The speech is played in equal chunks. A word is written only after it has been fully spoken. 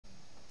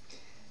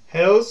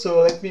Hello,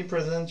 so let me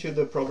present you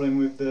the problem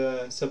with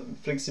the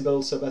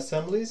flexible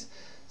sub-assemblies.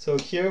 So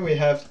here we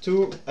have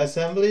two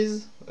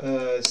assemblies,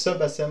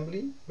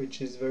 sub-assembly,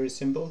 which is very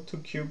simple, two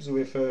cubes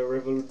with a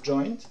revolute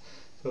joint.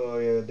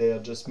 So they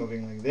are just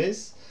moving like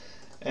this.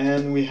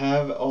 And we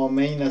have our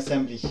main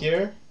assembly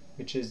here,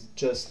 which is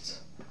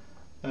just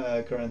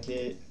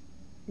currently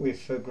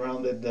with a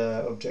grounded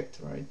object,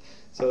 right?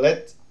 So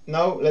let's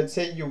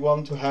say you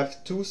want to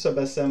have two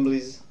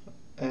sub-assemblies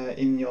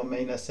in your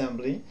main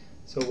assembly.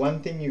 So one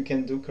thing you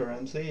can do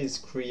currently is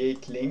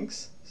create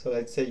links. So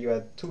let's say you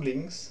had two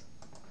links.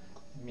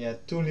 Let me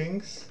add two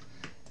links,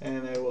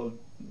 and I will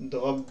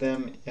drop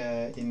them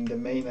in the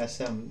main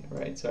assembly,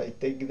 right? So I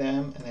take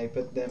them and I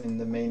put them in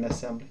the main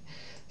assembly.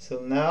 So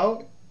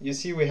now you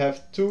see we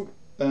have two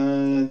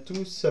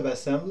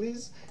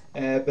sub-assemblies,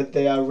 but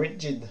they are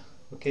rigid.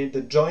 Okay,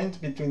 the joint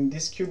between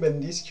this cube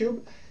and this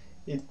cube,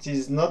 it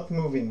is not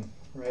moving,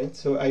 right?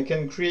 So I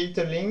can create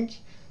a link.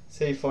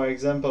 Say for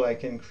example, I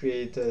can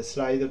create a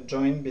slider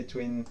joint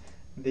between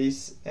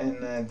this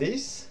and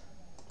this,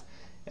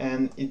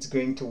 and it's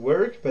going to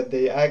work, but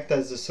they act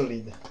as a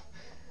solid.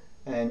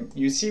 And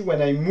you see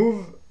when I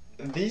move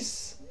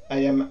this, I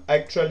am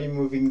actually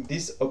moving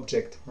this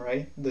object,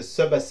 right? The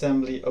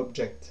sub-assembly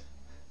object,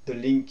 the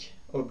link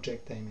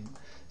object, I mean.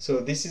 So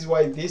this is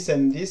why this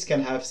and this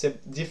can have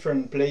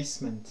different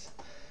placement.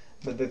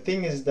 But the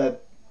thing is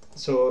that,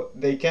 so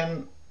they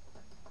can,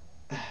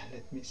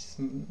 let me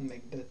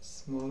make that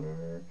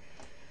smaller.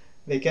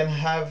 They can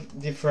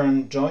have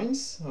different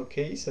joints,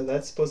 okay, so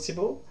that's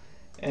possible.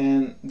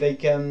 And they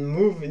can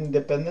move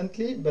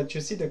independently, but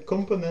you see the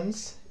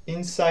components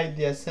inside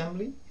the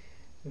assembly,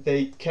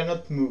 they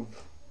cannot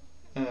move.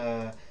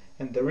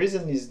 And the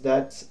reason is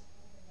that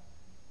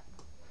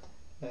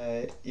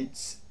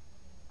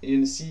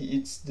you see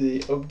it's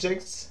the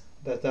objects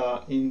that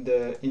are in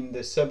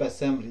the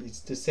sub-assembly.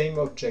 It's the same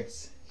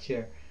objects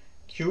here,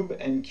 cube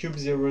and cube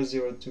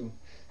 002.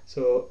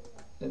 So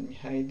let me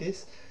hide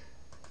this.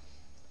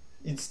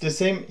 It's the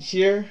same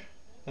here,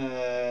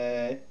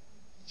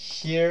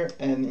 here,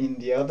 and in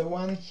the other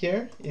one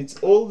here. It's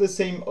all the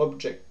same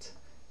object,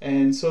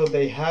 and so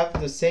they have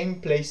the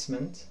same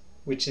placement,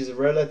 which is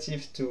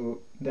relative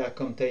to their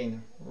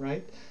container,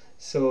 right?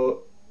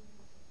 So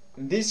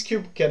this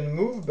cube can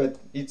move, but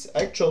it's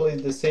actually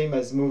the same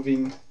as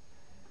moving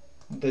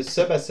the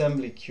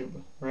sub-assembly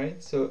cube,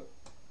 right? So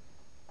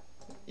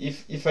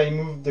if I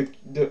move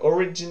the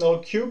original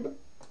cube,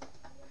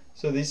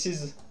 so this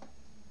is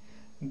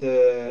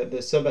the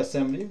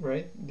sub-assembly,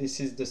 right? This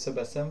is the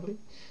sub-assembly.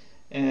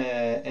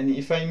 And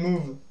if I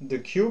move the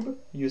cube,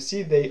 you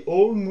see they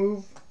all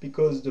move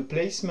because the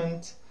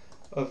placement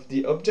of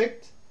the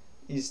object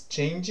is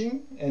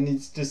changing, and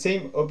it's the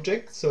same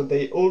object, so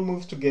they all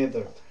move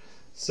together.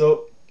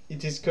 So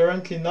it is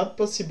currently not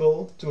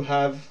possible to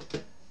have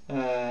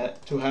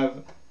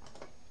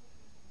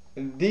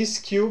this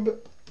cube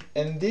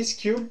and this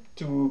cube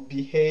to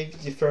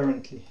behave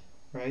differently,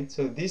 right?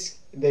 So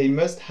they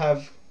must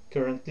have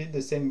currently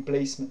the same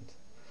placement.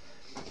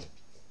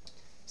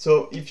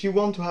 So if you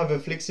want to have a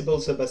flexible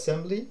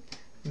sub-assembly,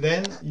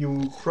 then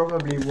you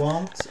probably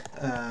want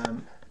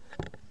a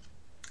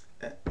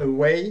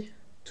way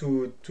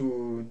to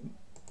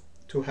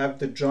have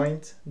the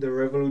joint, the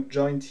revolute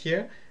joint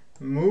here,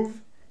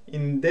 move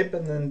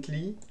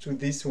independently to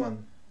this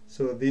one.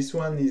 So this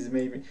one is,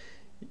 maybe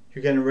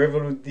you can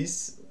revolute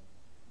this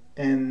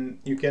and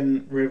you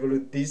can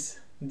revolute this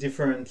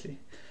differently,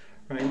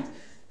 right?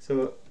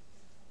 So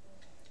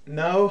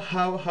now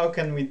how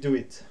can we do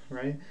it,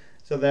 right?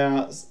 So there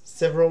are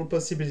several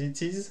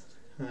possibilities.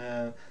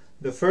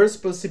 The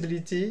first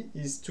possibility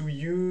is to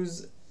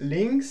use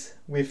links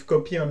with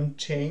copy on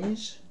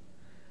change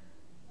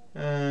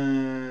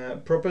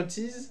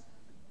properties,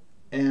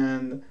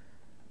 and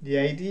the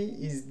idea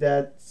is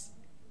that,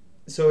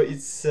 so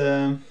it's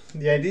the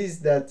idea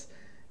is that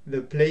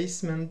the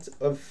placement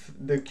of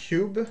the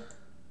cube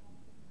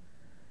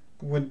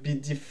would be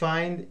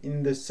defined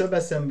in the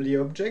sub-assembly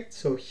object.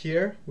 So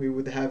here we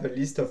would have a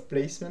list of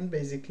placement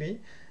basically,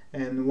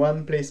 and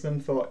one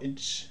placement for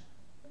each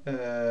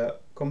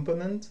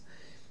component,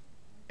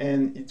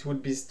 and it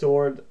would be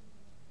stored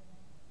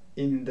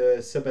in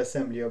the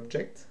sub-assembly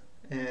object.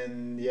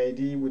 And the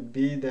idea would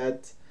be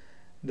that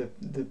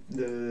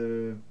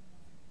the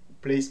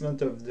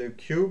placement of the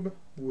cube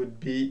would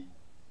be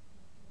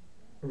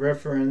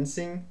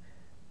referencing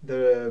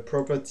the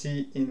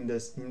property in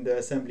the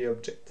assembly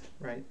object,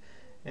 right?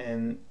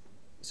 And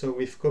so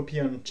with copy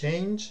on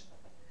change,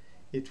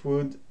 it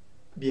would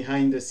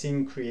behind the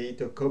scene create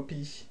a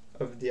copy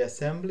of the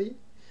assembly,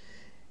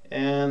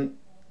 and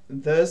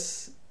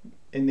thus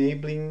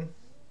enabling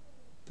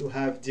to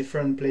have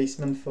different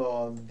placement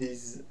for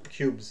these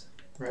cubes,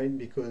 right?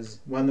 Because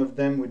one of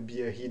them would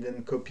be a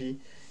hidden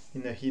copy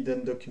in a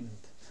hidden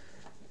document.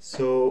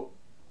 So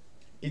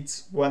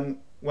it's one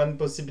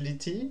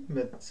possibility,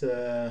 but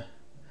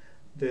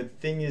the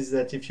thing is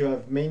that if you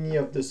have many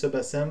of the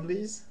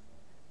sub-assemblies,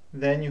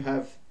 then you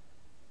have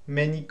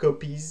many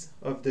copies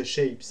of the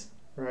shapes,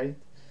 right?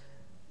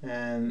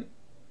 And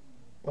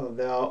well,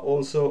 there are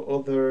also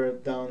other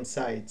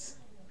downsides.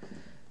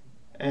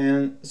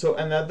 And so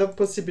another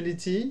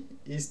possibility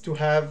is to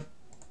have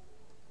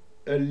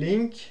a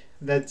link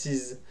that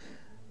is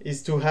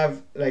to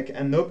have like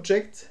an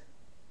object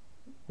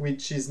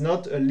which is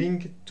not a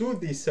link to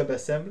the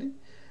subassembly,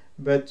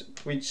 but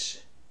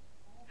which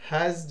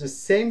has the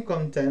same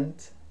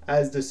content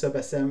as the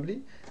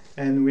subassembly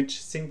and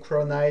which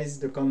synchronize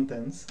the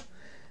contents.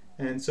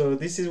 And so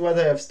this is what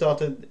I have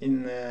started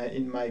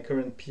in my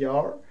current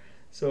PR.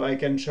 So I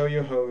can show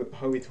you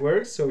how it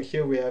works. So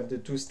here we have the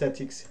two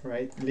statics,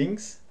 right,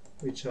 links,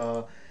 which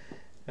are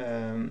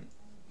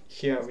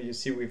here you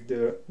see with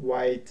the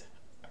white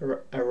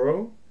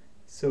arrow.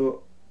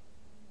 So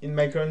in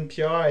my current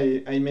PR,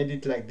 I made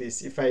it like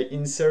this. If I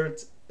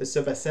insert a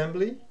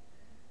subassembly,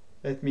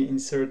 let me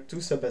insert two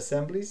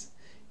subassemblies,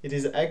 it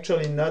is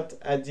actually not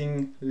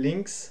adding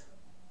links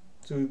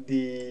to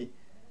the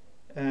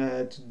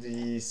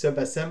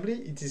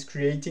subassembly. It is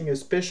creating a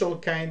special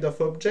kind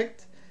of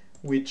object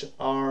which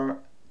are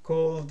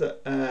called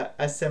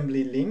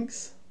assembly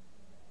links.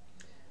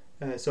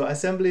 So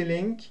assembly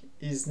link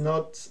is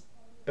not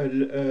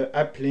a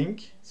app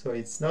link, so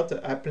it's not an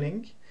app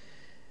link.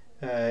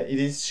 It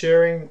is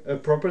sharing a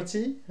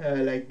property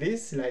like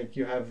this, like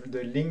you have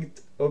the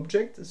linked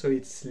object, so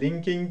it's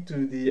linking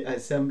to the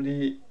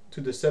assembly,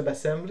 to the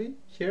subassembly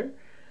here,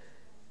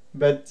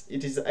 but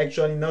it is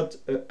actually not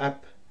an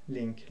app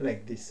link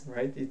like this,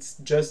 right? It's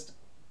just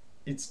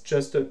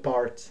a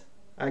part.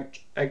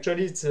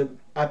 Actually, it's an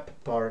app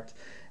part,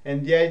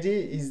 and the idea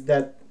is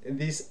that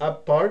this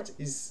app part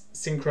is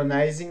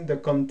synchronizing the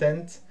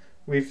content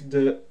with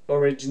the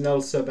original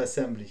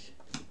subassembly,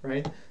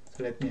 right?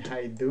 So let me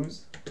hide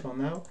those for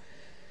now.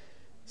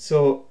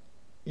 So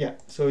yeah,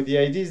 so the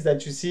idea is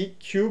that you see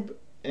cube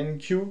and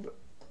cube,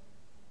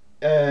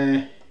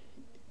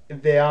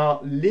 they are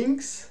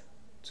links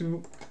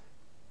to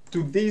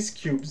these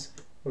cubes.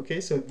 Okay,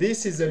 so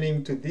this is a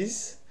link to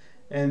this,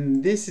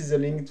 and this is a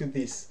link to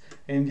this.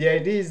 And the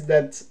idea is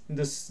that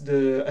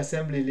the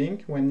assembly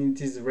link, when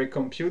it is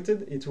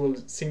recomputed, it will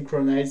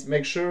synchronize,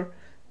 make sure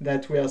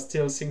that we are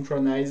still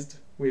synchronized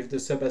with the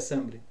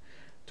subassembly,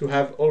 to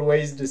have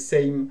always the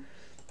same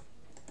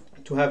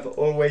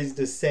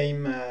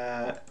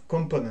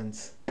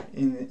components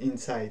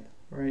inside,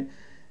 right?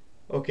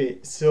 Okay,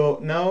 so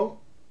now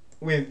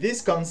with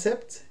this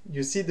concept,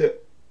 you see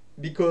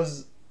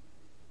because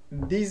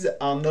these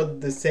are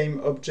not the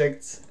same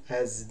objects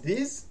as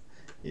these,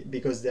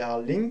 because they are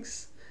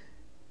links,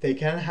 they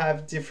can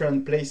have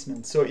different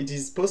placements. So it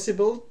is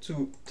possible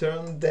to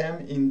turn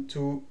them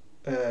into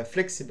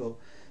flexible.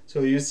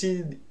 So you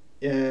see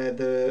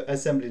the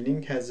assembly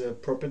link has a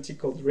property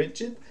called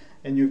rigid,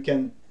 and you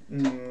can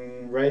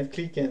right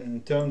click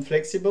and turn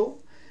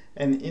flexible.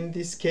 And in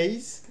this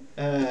case,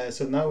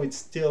 so now it's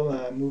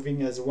still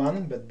moving as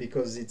one, but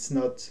because it's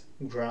not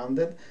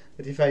grounded.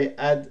 But if I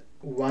add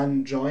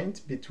one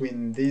joint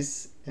between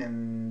this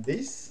and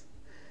this,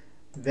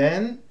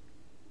 then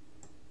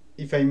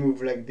if I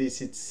move like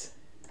this, it's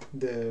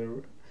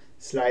the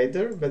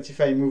slider. But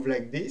if I move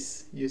like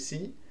this, you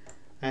see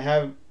I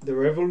have the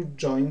revolve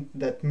joint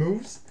that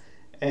moves,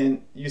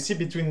 and you see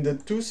between the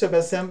two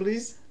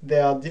subassemblies they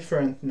are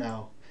different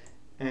now.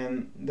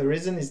 And the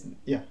reason is,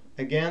 yeah,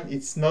 again,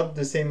 it's not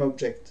the same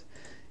object.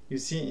 You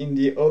see in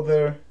the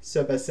other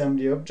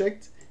subassembly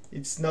object,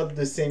 it's not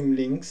the same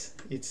links,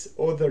 it's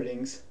other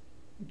links,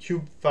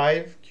 cube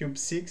 5, cube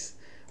 6,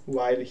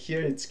 while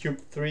here it's cube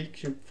 3,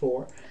 cube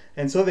 4.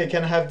 And so they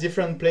can have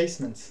different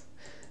placements.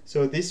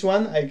 So this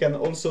one, I can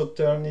also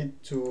turn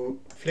it to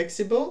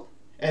flexible,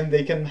 and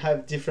they can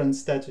have different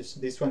status.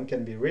 This one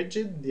can be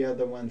rigid, the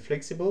other one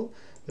flexible,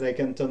 but I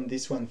can turn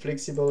this one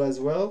flexible as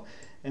well.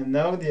 And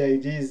now the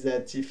idea is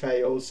that if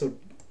I also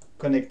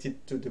connect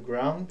it to the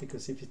ground,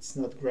 because if it's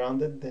not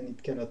grounded, then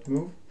it cannot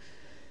move,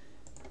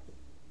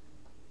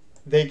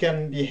 they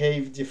can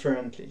behave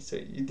differently. So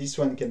this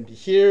one can be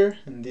here,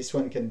 and this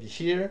one can be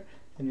here,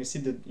 and you see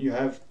that you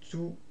have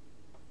two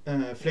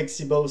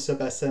flexible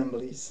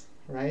subassemblies,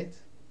 right?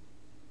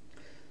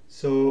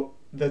 So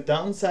the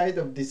downside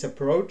of this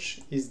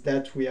approach is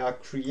that we are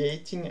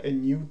creating a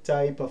new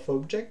type of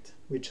object,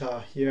 which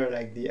are here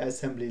like the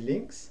assembly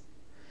links,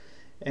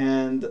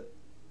 and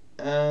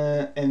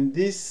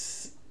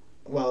this,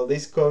 well,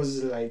 this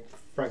causes like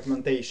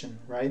fragmentation,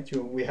 right?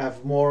 We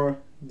have more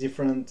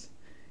different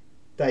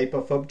type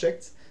of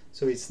objects,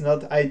 so it's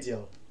not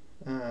ideal.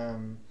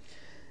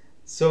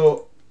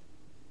 So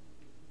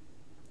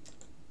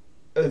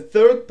a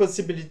third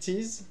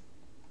possibility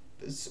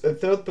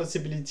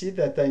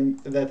that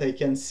I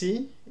can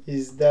see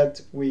is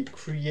that we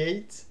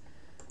create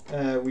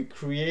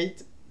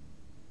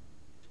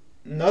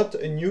not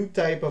a new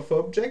type of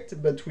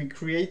object, but we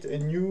create a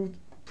new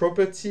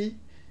property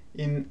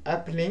in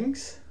app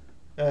links,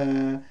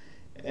 and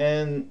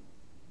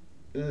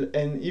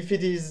if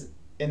it is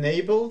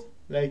enabled,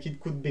 like it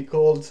could be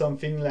called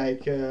something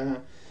like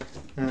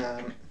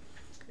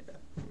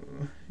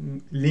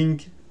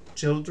link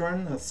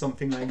children or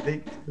something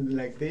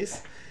like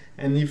this.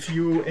 And if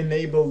you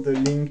enable the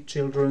link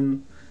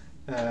children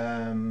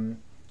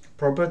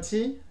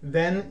property,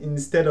 then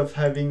instead of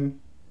having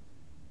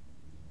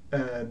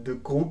the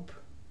group,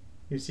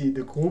 you see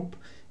the group,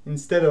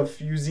 instead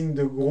of using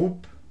the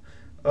group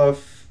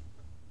of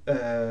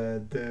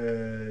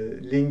the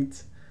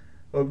linked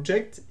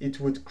object, it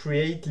would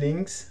create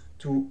links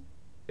to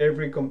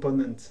every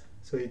component.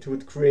 So it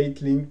would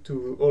create link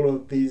to all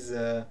of these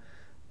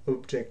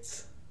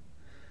objects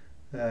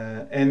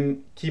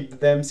and keep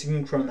them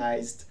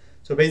synchronized.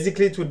 So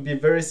basically it would be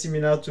very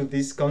similar to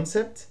this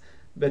concept,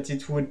 but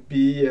it would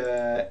be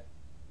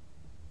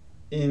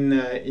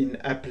in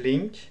app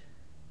link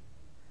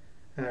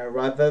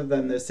rather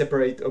than a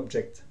separate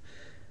object.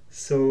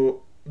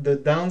 So the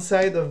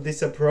downside of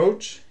this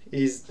approach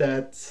is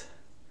that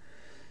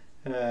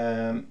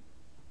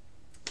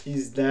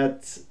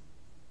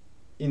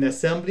in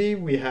assembly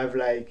we have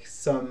like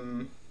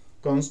some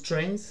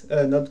constraints,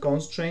 not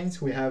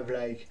constraints, we have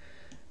like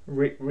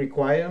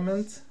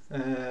requirements,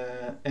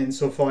 and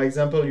so for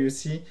example you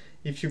see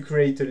if you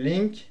create a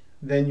link,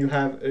 then you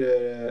have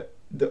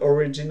the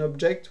origin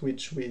object,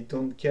 which we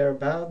don't care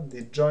about,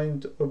 the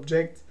joint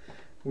object,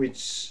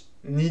 which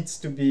needs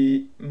to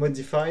be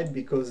modified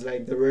because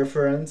like the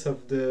reference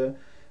of the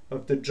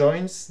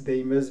joints,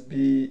 they must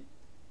be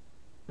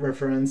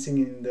referencing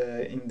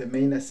in the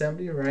main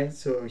assembly, right?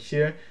 So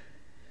here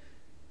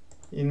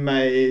in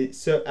my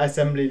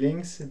assembly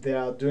links, they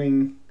are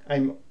doing,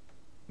 I'm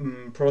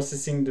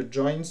processing the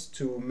joints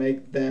to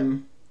make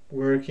them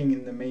working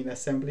in the main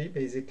assembly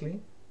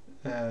basically.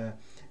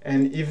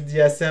 And if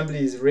the assembly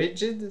is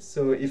rigid,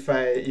 so if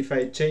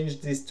I change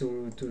this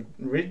to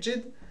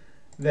rigid,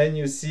 then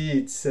you see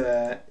it's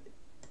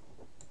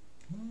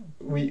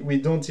we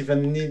don't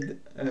even need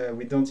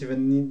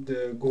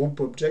the group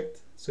object,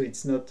 so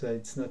it's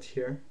not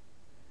here.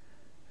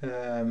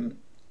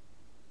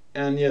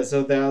 And yeah,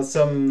 so there are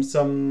some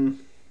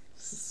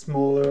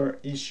smaller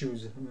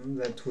issues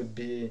that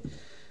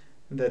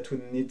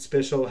would need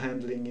special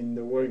handling in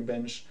the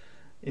workbench,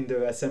 in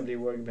the assembly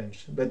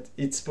workbench, but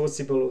it's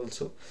possible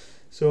also.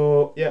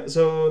 So yeah,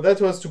 so that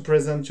was to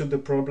present you the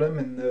problem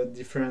and the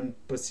different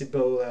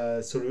possible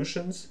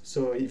solutions.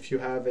 So if you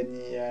have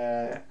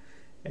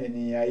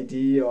any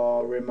idea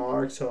or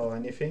remarks or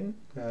anything,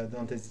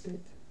 don't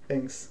hesitate.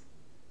 Thanks.